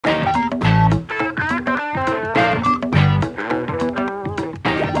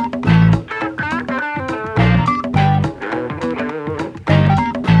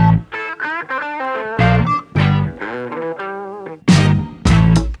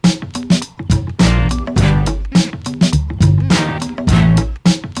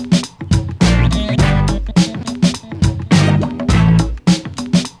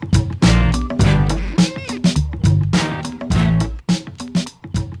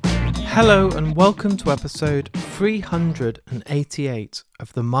Hello and welcome to episode 388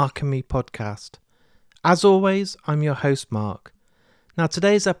 of the Mark and Me podcast. As always, I'm your host Mark. Now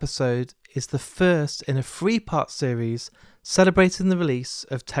today's episode is the first in a 3-part series celebrating the release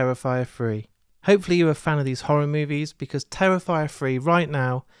of Terrifier 3. Hopefully you're a fan of these horror movies because Terrifier 3 right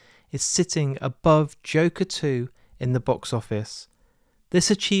now is sitting above Joker 2 in the box office. This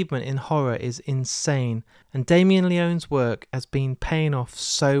achievement in horror is insane, and Damien Leone's work has been paying off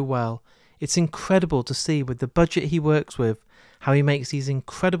so well. It's incredible to see with the budget he works with how he makes these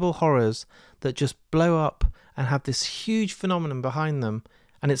incredible horrors that just blow up and have this huge phenomenon behind them,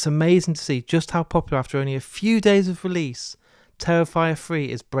 and it's amazing to see just how popular after only a few days of release, Terrifier 3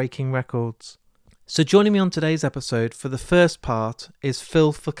 is breaking records. So joining me on today's episode for the first part is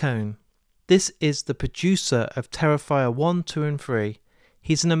Phil Falcone. This is the producer of Terrifier 1, 2 and 3.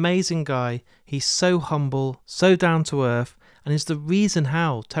 He's an amazing guy, he's so humble, so down to earth, and is the reason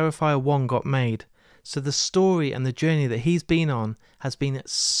how Terrifier 1 got made. So the story and the journey that he's been on has been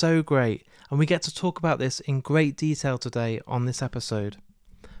so great, and we get to talk about this in great detail today on this episode.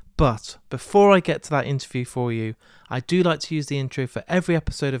 But before I get to that interview for you, I do like to use the intro for every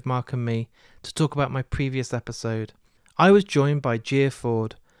episode of Mark and Me to talk about my previous episode. I was joined by Gia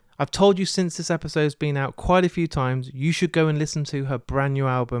Ford. I've told you since this episode's been out quite a few times, you should go and listen to her brand new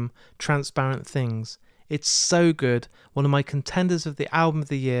album, Transparent Things. It's so good, one of my contenders of the album of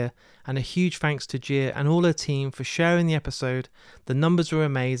the year, and a huge thanks to Gia and all her team for sharing the episode. The numbers were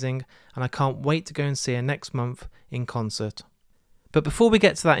amazing, and I can't wait to go and see her next month in concert. But before we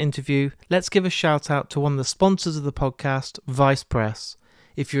get to that interview, let's give a shout out to one of the sponsors of the podcast, Vice Press.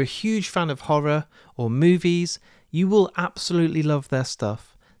 If you're a huge fan of horror or movies, you will absolutely love their stuff.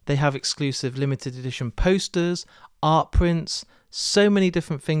 They have exclusive limited edition posters, art prints, so many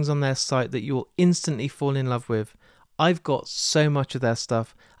different things on their site that you will instantly fall in love with. I've got so much of their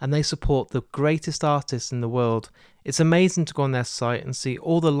stuff and they support the greatest artists in the world. It's amazing to go on their site and see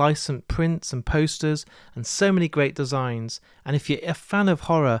all the licensed prints and posters and so many great designs. And if you're a fan of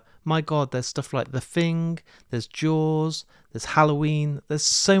horror, my god, there's stuff like The Thing, there's Jaws, there's Halloween, there's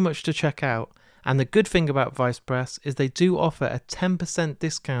so much to check out. And the good thing about Vice Press is they do offer a 10%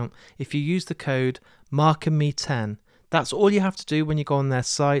 discount if you use the code MARKANDME10. That's all you have to do when you go on their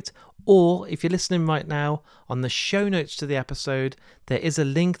site, or if you're listening right now, on the show notes to the episode, there is a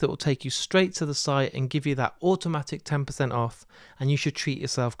link that will take you straight to the site and give you that automatic 10% off, and you should treat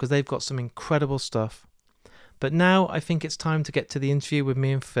yourself because they've got some incredible stuff. But now I think it's time to get to the interview with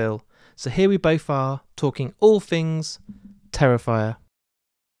me and Phil. So here we both are, talking all things Terrifier.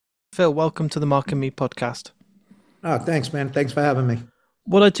 Phil, welcome to the Mark and Me podcast. Oh, thanks, man. Thanks for having me.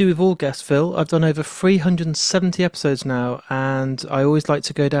 What I do with all guests, Phil, I've done over 370 episodes now, and I always like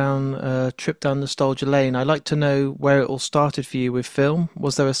to go down a trip down nostalgia lane. I like to know where it all started for you with film.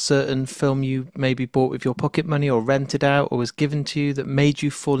 Was there a certain film you maybe bought with your pocket money or rented out or was given to you that made you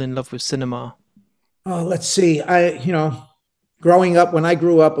fall in love with cinema? Oh, let's see. Growing up, when I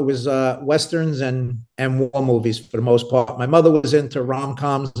grew up, it was Westerns and war movies for the most part. My mother was into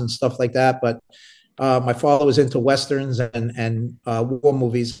rom-coms and stuff like that, but my father was into Westerns and war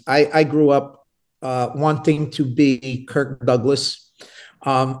movies. I grew up wanting to be Kirk Douglas,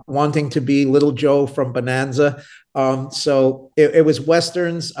 wanting to be Little Joe from Bonanza. So it was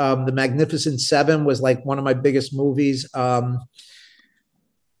Westerns. The Magnificent Seven was like one of my biggest movies.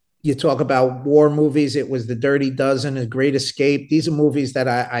 You talk about war movies, it was The Dirty Dozen, The Great Escape. These are movies that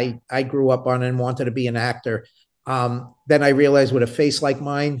I grew up on and wanted to be an actor. Then I realized with a face like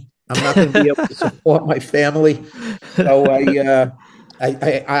mine, I'm not going to be able to support my family. So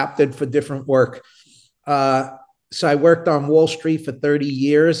I opted for different work. So I worked on Wall Street for 30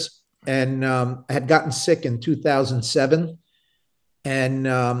 years and I had gotten sick in 2007. And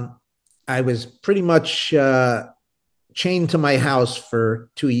I was pretty much chained to my house for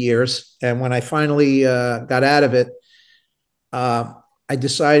 2 years. And when I finally got out of it, I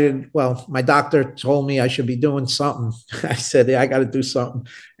decided, well, my doctor told me I should be doing something. I said, yeah, I got to do something.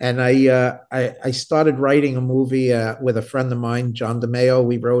 And I started writing a movie with a friend of mine, John DeMeo.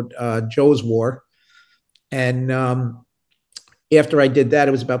 We wrote Joe's War. And after I did that,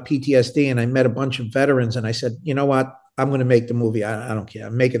 it was about PTSD. And I met a bunch of veterans. And I said, you know what? I'm going to make the movie. I don't care.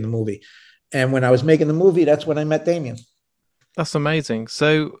 I'm making the movie. And when I was making the movie, that's when I met Damien. That's amazing.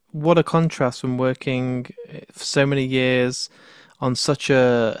 So what a contrast from working for so many years on such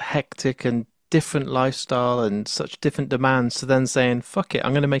a hectic and different lifestyle and such different demands to then saying, fuck it,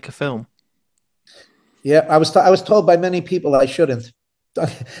 I'm going to make a film. Yeah, I was told by many people I shouldn't.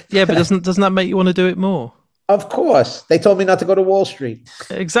 Yeah, but doesn't that make you want to do it more? Of course. They told me not to go to Wall Street.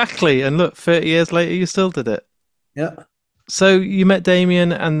 Exactly. And look, 30 years later, you still did it. Yeah. So you met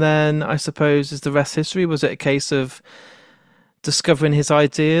Damien, and then I suppose is the rest history? Was it a case of discovering his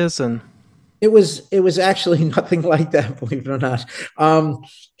ideas and It was actually nothing like that, believe it or not.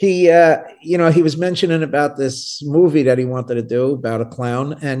 He he was mentioning about this movie that he wanted to do about a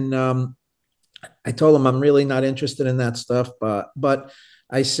clown, and I told him I'm really not interested in that stuff, but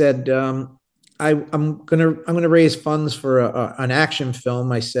I said I'm gonna raise funds for an action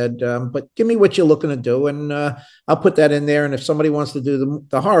film. I said, but give me what you're looking to do, and I'll put that in there. And if somebody wants to do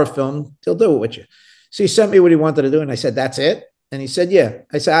the horror film, they'll do it with you. So he sent me what he wanted to do, and I said, that's it. And he said, yeah.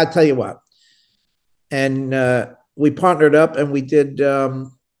 I said, I'll tell you what. And we partnered up, and we did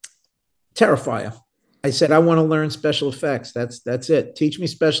Terrifier. I said, I want to learn special effects. That's it. Teach me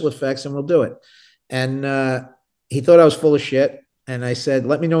special effects, and we'll do it. And he thought I was full of shit. And I said,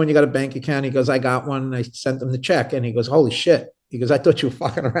 let me know when you got a bank account. He goes, I got one. And I sent him the check. And he goes, holy shit. He goes, I thought you were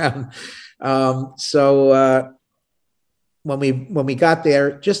fucking around. So when we got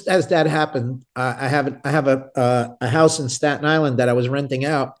there, just as that happened, I have a house in Staten Island that I was renting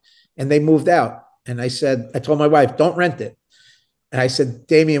out, and they moved out. And I told my wife, don't rent it. And I said,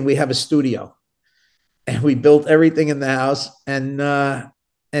 Damien, we have a studio, and we built everything in the house, and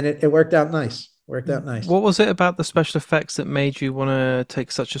it worked out nice. Worked out nice. what was it about the special effects that made you want to take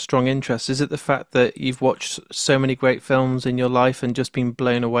such a strong interest? Is it the fact that you've watched so many great films in your life and just been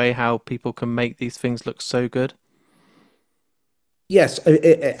blown away how people can make these things look so good? Yes,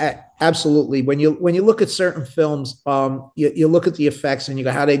 absolutely. When you look at certain films, you look at the effects and you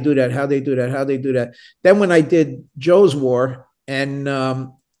go, how they do that, how they do that, how they do that. Then when I did Joe's War, and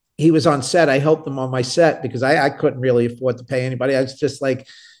he was on set, I helped him on my set because I couldn't really afford to pay anybody. I was just like,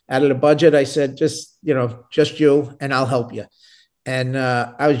 out of the budget, I said, just you, and I'll help you. And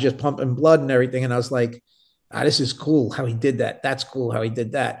I was just pumping blood and everything, and I was like, this is cool how he did that. That's cool how he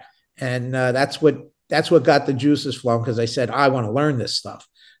did that. And that's what got the juices flowing, because I said, I want to learn this stuff.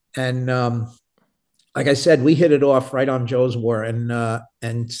 And like I said, we hit it off right on Joe's War,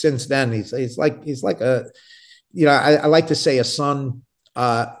 and since then he's like I like to say a son,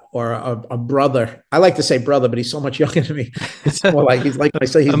 or a brother. I like to say brother, but he's so much younger than me. It's more like he's like my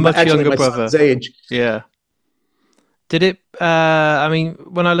son. A He's much actually younger my brother. son's age. Yeah. Did it? I mean,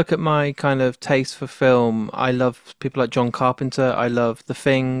 when I look at my kind of taste for film, I love people like John Carpenter. I love The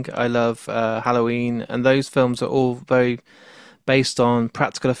Thing. I love Halloween, and those films are all very based on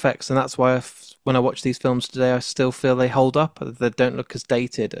practical effects, and that's why when I watch these films today, I still feel they hold up. They don't look as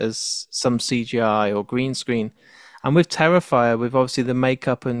dated as some CGI or green screen. And with Terrifier, with obviously the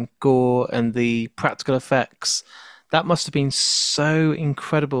makeup and gore and the practical effects, that must have been so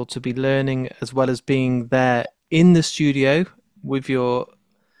incredible to be learning as well as being there in the studio with your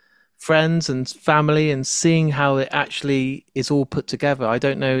friends and family and seeing how it actually is all put together. I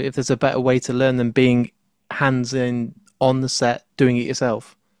don't know if there's a better way to learn than being hands in on the set doing it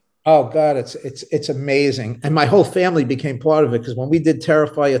yourself. Oh God, it's amazing. And my whole family became part of it, because when we did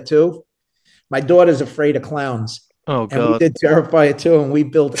Terrifier 2, my daughter's afraid of clowns. Oh And we God. did Terrifier 2, and we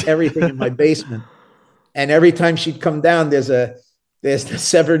built everything in my basement. And every time she'd come down, there's the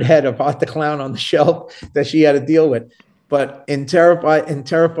severed head of Art the Clown on the shelf that she had to deal with. But in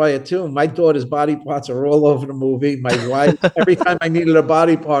Terrifier 2, my daughter's body parts are all over the movie. My wife, every time I needed a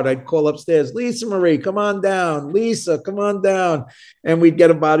body part, I'd call upstairs, Lisa Marie, come on down. Lisa, come on down. And we'd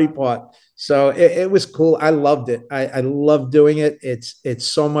get a body part. So it was cool. I loved it. I love doing it. It's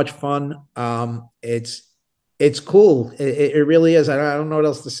so much fun. It's cool. It really is. I don't know what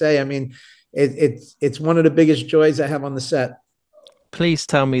else to say. I mean, it's one of the biggest joys I have on the set. Please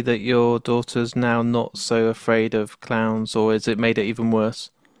tell me that your daughter's now not so afraid of clowns, or has it made it even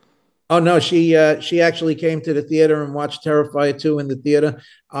worse? Oh no, she actually came to the theater and watched Terrifier 2 in the theater.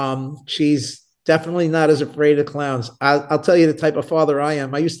 She's definitely not as afraid of clowns. I'll tell you the type of father I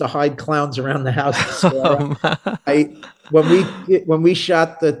am. I used to hide clowns around the house to scare her. Oh, man. I when we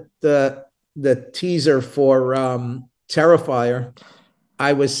shot the teaser for Terrifier,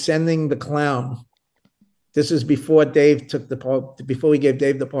 I was sending the clown. This is before Dave took the part. Before we gave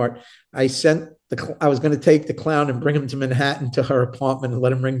Dave the part, I was going to take the clown and bring him to Manhattan to her apartment and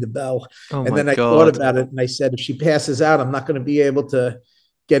let him ring the bell. Oh And my then I thought God. about it, and I said, if she passes out, I'm not going to be able to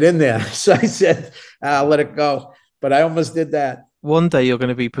get in there. So I said, I'll let it go. But I almost did that. One day you're going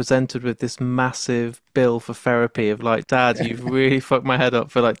to be presented with this massive bill for therapy of like, Dad, you've really fucked my head up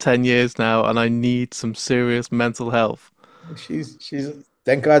for like 10 years now, and I need some serious mental health. She's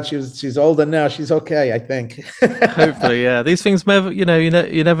thank God she's older now. She's okay, I think. Hopefully, yeah. These things never, you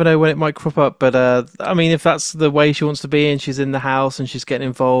never know when it might crop up. But I mean, if that's the way she wants to be, and she's in the house and she's getting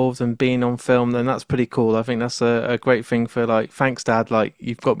involved and being on film, then that's pretty cool. I think that's a great thing for like, thanks, Dad. Like,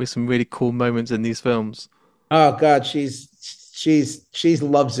 you've got me some really cool moments in these films. Oh God, she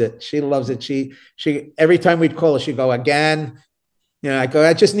loves it. She loves it. She every time we'd call her, she'd go again. I go,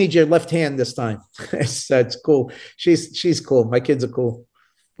 I just need your left hand this time. It's cool. She's cool. My kids are cool.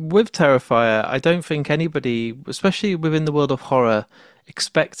 With Terrifier, I don't think anybody, especially within the world of horror,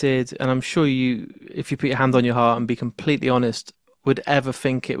 expected, and I'm sure you, if you put your hand on your heart and be completely honest, would ever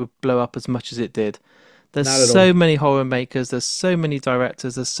think it would blow up as much as it did. There's Not at so all. many horror makers, there's so many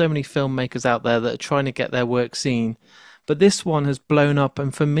directors, there's so many filmmakers out there that are trying to get their work seen. But this one has blown up,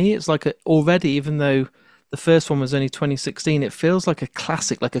 and for me, it's like already, even though the first one was only 2016, it feels like a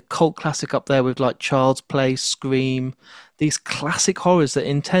classic, like a cult classic up there with like Child's Play, Scream, these classic horrors that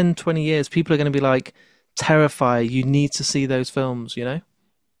in 10, 20 years, people are going to be like, Terrifier, you need to see those films, you know?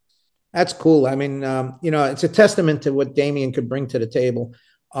 That's cool. I mean, it's a testament to what Damien could bring to the table.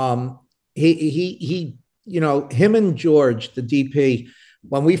 Um, he, him and George, the DP,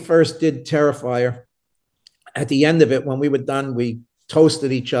 when we first did Terrifier, at the end of it, when we were done, we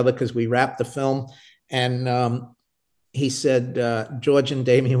toasted each other because we wrapped the film. And he said, George and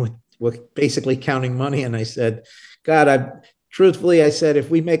Damien were basically counting money. And I said, God, truthfully, I said, if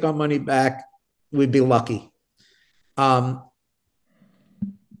we make our money back, we'd be lucky.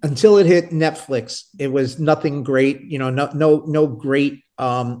 Until it hit Netflix, it was nothing great, no great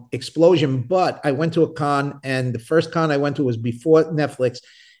explosion. But I went to a con, and the first con I went to was before Netflix,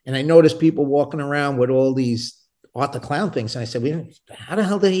 and I noticed people walking around with all these Art the Clown things. And I said, how the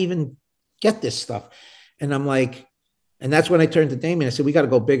hell did they even get this stuff? And I'm like, and that's when I turned to Damien. I said, we got to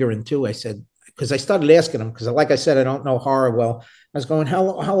go bigger in two. I said, because I started asking him, because like I said, I don't know horror well. I was going, how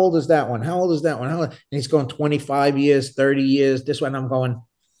old is that one? How old is that one? And he's going 25 years, 30 years, this one. I'm going,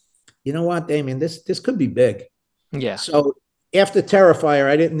 you know what, Damien, this could be big. Yeah. So after Terrifier,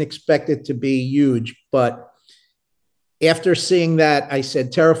 I didn't expect it to be huge, but after seeing that, I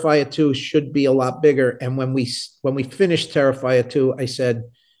said Terrifier 2 should be a lot bigger. And when we finished Terrifier 2, I said,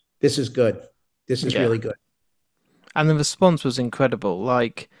 this is good. This is Yeah. really good. And the response was incredible.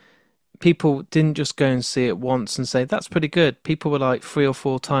 Like, people didn't just go and see it once and say that's pretty good. People were like 3 or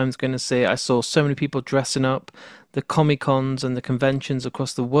 4 times going to see it. I saw so many people dressing up. The Comic Cons and the conventions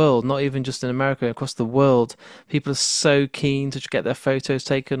across the world, not even just in America, across the world, people are so keen to get their photos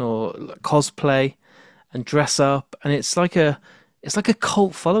taken or cosplay and dress up, and it's like a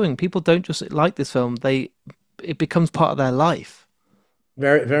cult following. People don't just like this film; it becomes part of their life.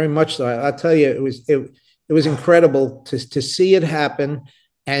 Very, very much so. I'll tell you, it was incredible to see it happen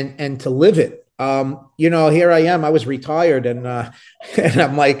and to live it. Here I am. I was retired, and and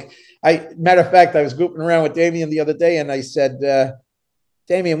I'm like, matter of fact, I was goofing around with Damien the other day, and I said,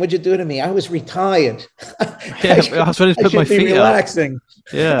 Damien, what'd you do to me? I was retired. Yeah, I was ready to I put my should be feet up. relaxing.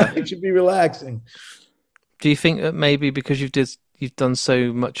 Yeah. I should be relaxing. Do you think that maybe because you've done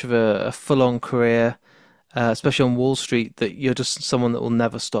so much of a full on career, especially on Wall Street, that you're just someone that will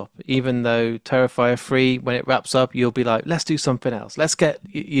never stop. Even though Terrifier 3, when it wraps up, you'll be like, let's do something else.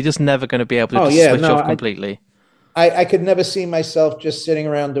 You're just never going to be able to Oh just yeah, switch no, off completely. I could never see myself just sitting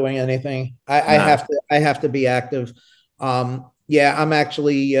around doing anything. No. I have to be active. Yeah, I'm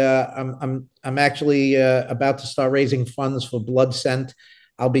actually about to start raising funds for Blood Scent.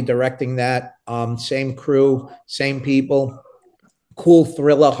 I'll be directing that. Same crew, same people, cool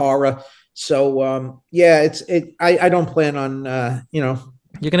thriller horror. So yeah, I don't plan on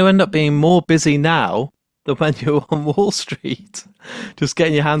You're going to end up being more busy now than when you were on Wall Street, just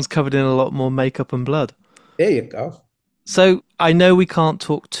getting your hands covered in a lot more makeup and blood. there you go. So I know we can't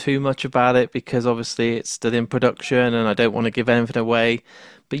talk too much about it because obviously it's still in production and I don't want to give anything away.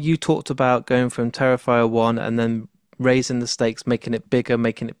 But you talked about going from Terrifier 1 and then raising the stakes, making it bigger,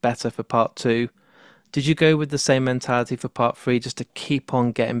 making it better for part 2. Did you go with the same mentality for part 3, just to keep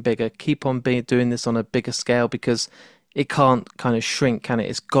on getting bigger, keep on doing this on a bigger scale, because it can't kind of shrink, can it?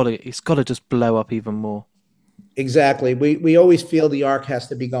 It's got to just blow up even more. Exactly. We always feel the arc has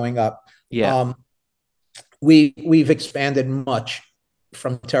to be going up. Yeah. Um, we've expanded much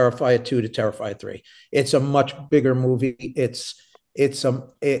from Terrifier 2 to Terrifier 3. It's a much bigger movie. It's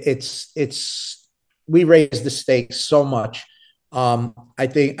we raised the stakes so much. I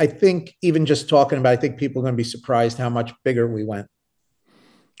think even just talking about it, I think people are going to be surprised how much bigger we went.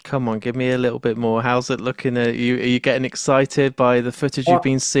 Come on, give me a little bit more. How's it looking at you? Are you getting excited by the footage you've Well,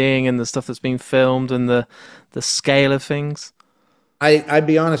 been seeing and the stuff that's been filmed and the scale of things? I'd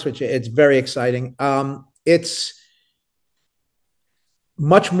be honest with you, it's very exciting. It's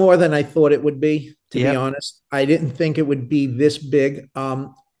much more than I thought it would be, to be Yep. honest. I didn't think it would be this big.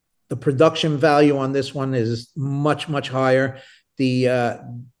 The production value on this one is much, much higher. The uh,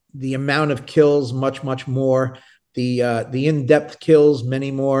 the amount of kills, much, much more. the in-depth kills,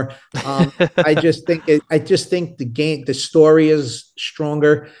 many more. I just think the story is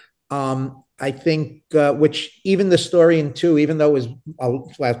stronger. I think which even the story in two, even though it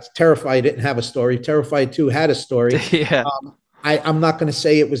was Terrifier didn't have a story, Terrifier 2 had a story. Yeah, I'm not going to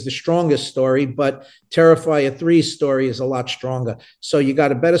say it was the strongest story, but Terrifier 3's story is a lot stronger. So you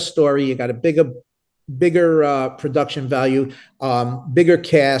got a better story, you got a bigger production value, bigger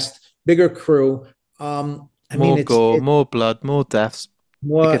cast, bigger crew. I mean, more gore, more blood, more deaths,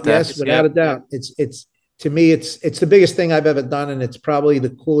 bigger more, yes, deaths. without Yep. a doubt. It's to me, it's the biggest thing I've ever done, and it's probably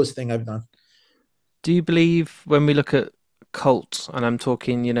the coolest thing I've done. Do you believe when we look at cult, and I'm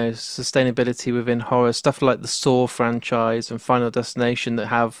talking, sustainability within horror, stuff like the Saw franchise and Final Destination that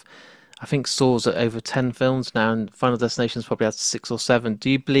have, I think Saw's at over 10 films now, and Final Destination's probably had 6 or 7.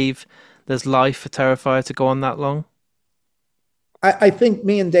 Do you believe there's life for Terrifier to go on that long? I think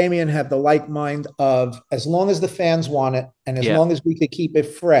me and Damien have the like mind of as long as the fans want it, and as Yeah. long as we could keep it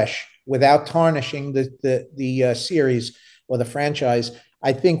fresh without tarnishing the series or the franchise,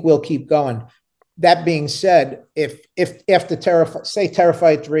 I think we'll keep going. That being said, if after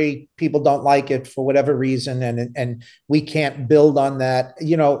Terrified 3, people don't like it for whatever reason, and we can't build on that,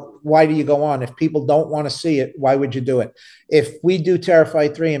 why do you go on? If people don't want to see it, why would you do it? If we do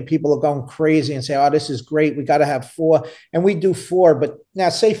Terrified 3 and people are going crazy and say, oh, this is great, we got to have 4, and we do 4, but now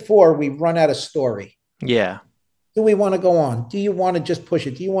say 4, we run out of story. Yeah. Do we want to go on? Do you want to just push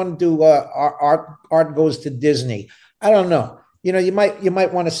it? Do you want to do art goes to Disney? I don't know. You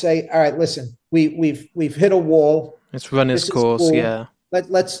might want to say, all right, listen, we've hit a wall. It's run its This is course, cool. yeah.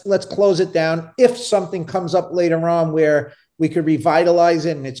 Let's close it down. If something comes up later on where we could revitalize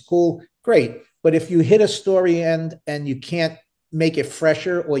it and it's cool, great. But if you hit a story end and you can't make it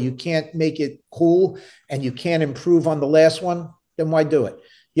fresher, or you can't make it cool, and you can't improve on the last one, then why do it?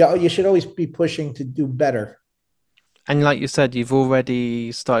 Yeah, you should always be pushing to do better. And like you said, you've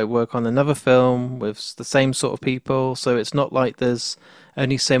already started work on another film with the same sort of people, so it's not like there's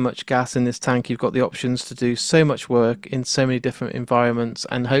only so much gas in this tank. You've got the options to do so much work in so many different environments,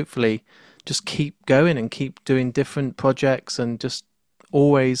 and hopefully just keep going and keep doing different projects and just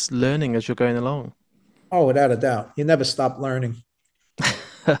always learning as you're going along. Oh, without a doubt. You never stop learning.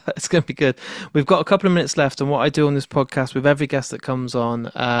 It's going to be good. We've got a couple of minutes left, and what I do on this podcast with every guest that comes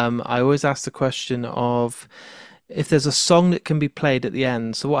on, I always ask the question of if there's a song that can be played at the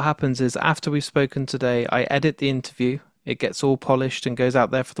end. So what happens is after we've spoken today, I edit the interview. It gets all polished and goes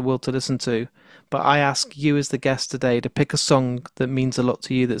out there for the world to listen to. But I ask you as the guest today to pick a song that means a lot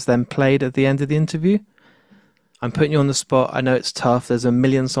to you that's then played at the end of the interview. I'm putting you on the spot. I know it's tough. There's a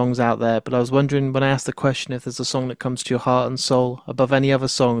million songs out there, but I was wondering when I asked the question if there's a song that comes to your heart and soul above any other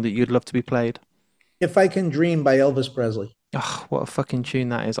song that you'd love to be played. If I Can Dream by Elvis Presley. Oh, what a fucking tune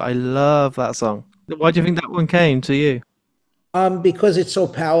that is. I love that song. Why do you think that one came to you? Because it's so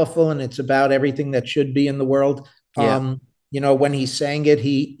powerful and it's about everything that should be in the world. Yeah. When he sang it,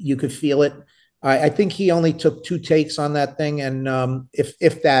 you could feel it. I think he only took 2 takes on that thing, and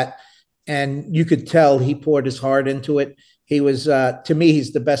if that, and you could tell he poured his heart into it. He was, to me,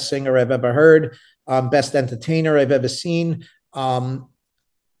 he's the best singer I've ever heard, best entertainer I've ever seen.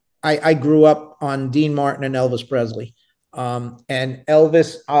 I grew up on Dean Martin and Elvis Presley. And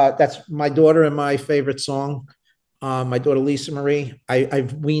Elvis, that's my daughter and my favorite song. My daughter Lisa Marie.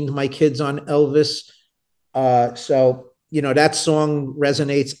 I've weaned my kids on Elvis. So that song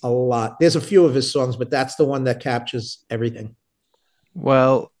resonates a lot. There's a few of his songs, but that's the one that captures everything.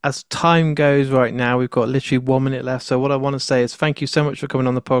 Well, as time goes right now, we've got literally 1 minute left. So what I want to say is thank you so much for coming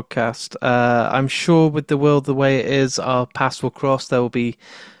on the podcast. I'm sure with the world the way it is, our paths will cross. There will be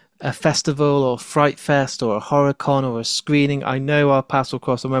a festival or Fright Fest or a horror con or a screening. I know our paths will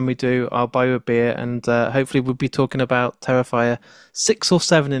cross, and when we do, I'll buy you a beer, and hopefully we'll be talking about Terrifier 6 or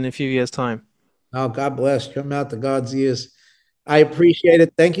 7 in a few years' time. Oh, God bless. Come out to God's ears. I appreciate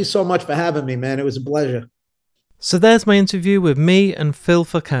it. Thank you so much for having me, man. It was a pleasure. So there's my interview with me and Phil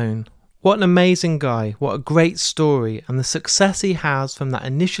Falcone. What an amazing guy, what a great story, and the success he has from that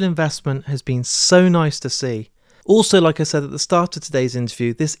initial investment has been so nice to see. Also, like I said at the start of today's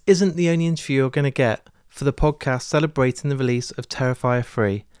interview, this isn't the only interview you're going to get for the podcast celebrating the release of Terrifier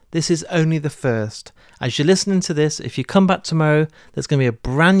 3. This is only the first. As you're listening to this, if you come back tomorrow, there's going to be a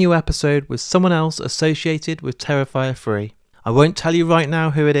brand new episode with someone else associated with Terrifier 3. I won't tell you right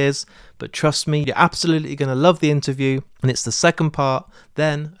now who it is, but trust me, you're absolutely going to love the interview, and it's the second part,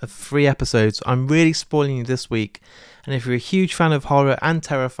 then, of 3 episodes. I'm really spoiling you this week, and if you're a huge fan of horror and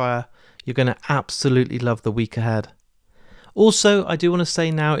Terrifier, you're going to absolutely love the week ahead. Also, I do want to say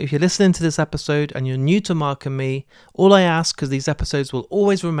now, if you're listening to this episode and you're new to Mark and me, all I ask, because these episodes will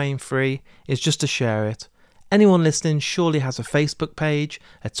always remain free, is just to share it. Anyone listening surely has a Facebook page,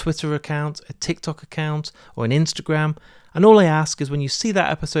 a Twitter account, a TikTok account, or an Instagram, and all I ask is when you see that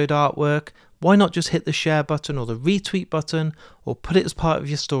episode artwork, why not just hit the share button or the retweet button or put it as part of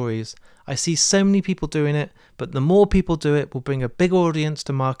your stories? I see so many people doing it, but the more people do it will bring a big audience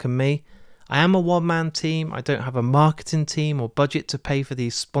to Mark and me. I am a one-man team. I don't have a marketing team or budget to pay for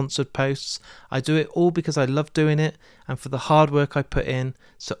these sponsored posts. I do it all because I love doing it and for the hard work I put in.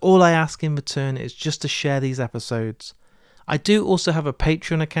 So all I ask in return is just to share these episodes. I do also have a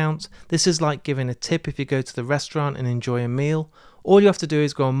Patreon account. This is like giving a tip if you go to the restaurant and enjoy a meal. All you have to do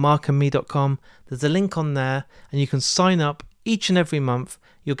is go on markandme.com. There's a link on there and you can sign up each and every month.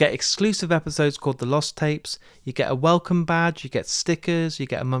 You'll get exclusive episodes called The Lost Tapes. You get a welcome badge, you get stickers, you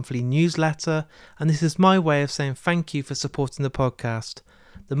get a monthly newsletter. And this is my way of saying thank you for supporting the podcast.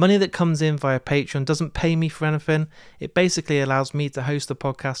 The money that comes in via Patreon doesn't pay me for anything. It basically allows me to host the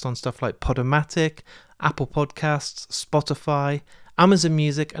podcast on stuff like Podomatic, Apple Podcasts, Spotify, Amazon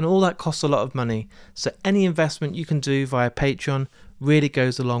Music, and all that costs a lot of money. So any investment you can do via Patreon really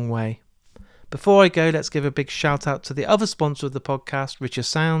goes a long way. Before I go, let's give a big shout out to the other sponsor of the podcast, Richer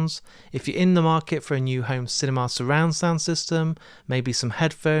Sounds. If you're in the market for a new home cinema surround sound system, maybe some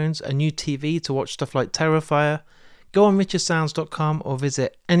headphones, a new TV to watch stuff like Terrifier, go on richersounds.com or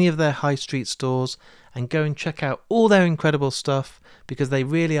visit any of their high street stores and go and check out all their incredible stuff because they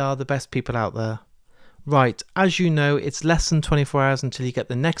really are the best people out there. Right, as you know, it's less than 24 hours until you get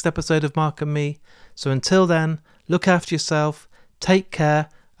the next episode of Mark and Me. So until then, look after yourself, take care,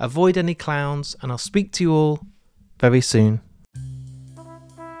 avoid any clowns, and I'll speak to you all very soon.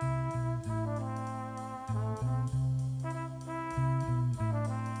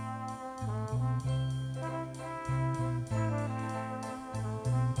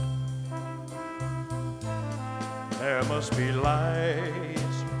 There must be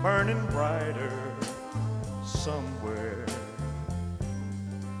lights burning brighter somewhere.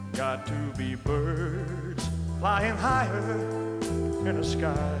 Got to be birds flying higher in a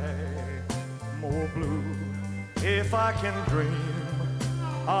sky more blue. If I can dream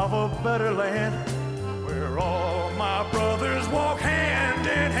of a better land where all my brothers walk hand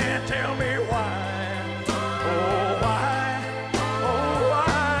in hand, tell me why, oh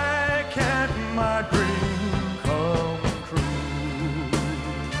why can't my dream come true?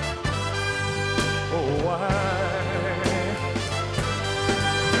 Oh why?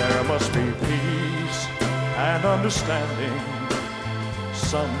 There must be peace and understanding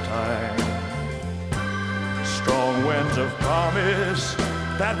sometime, strong winds of promise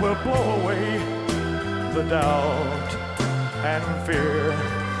that will blow away the doubt and fear.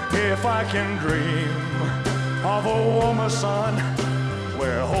 If I can dream of a warmer sun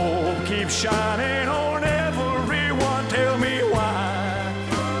where hope keeps shining on everyone, tell me why,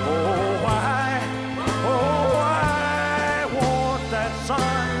 oh why won't that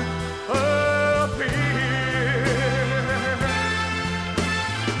sun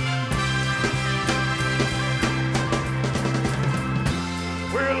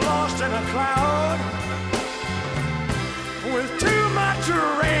in a cloud with too much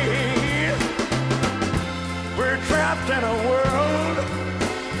rain? We're trapped in a world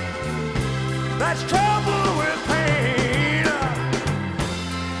that's troubled with pain.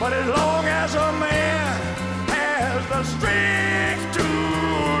 But as long as a man has the strength to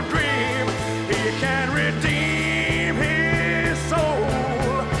dream, he can redeem his soul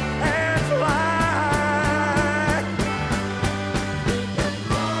and fly.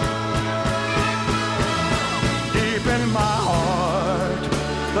 In my heart,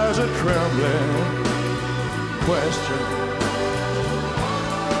 there's a trembling question.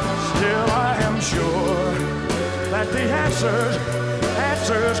 Still, I am sure that the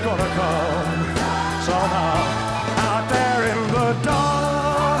answer's gonna come somehow out there in the dark.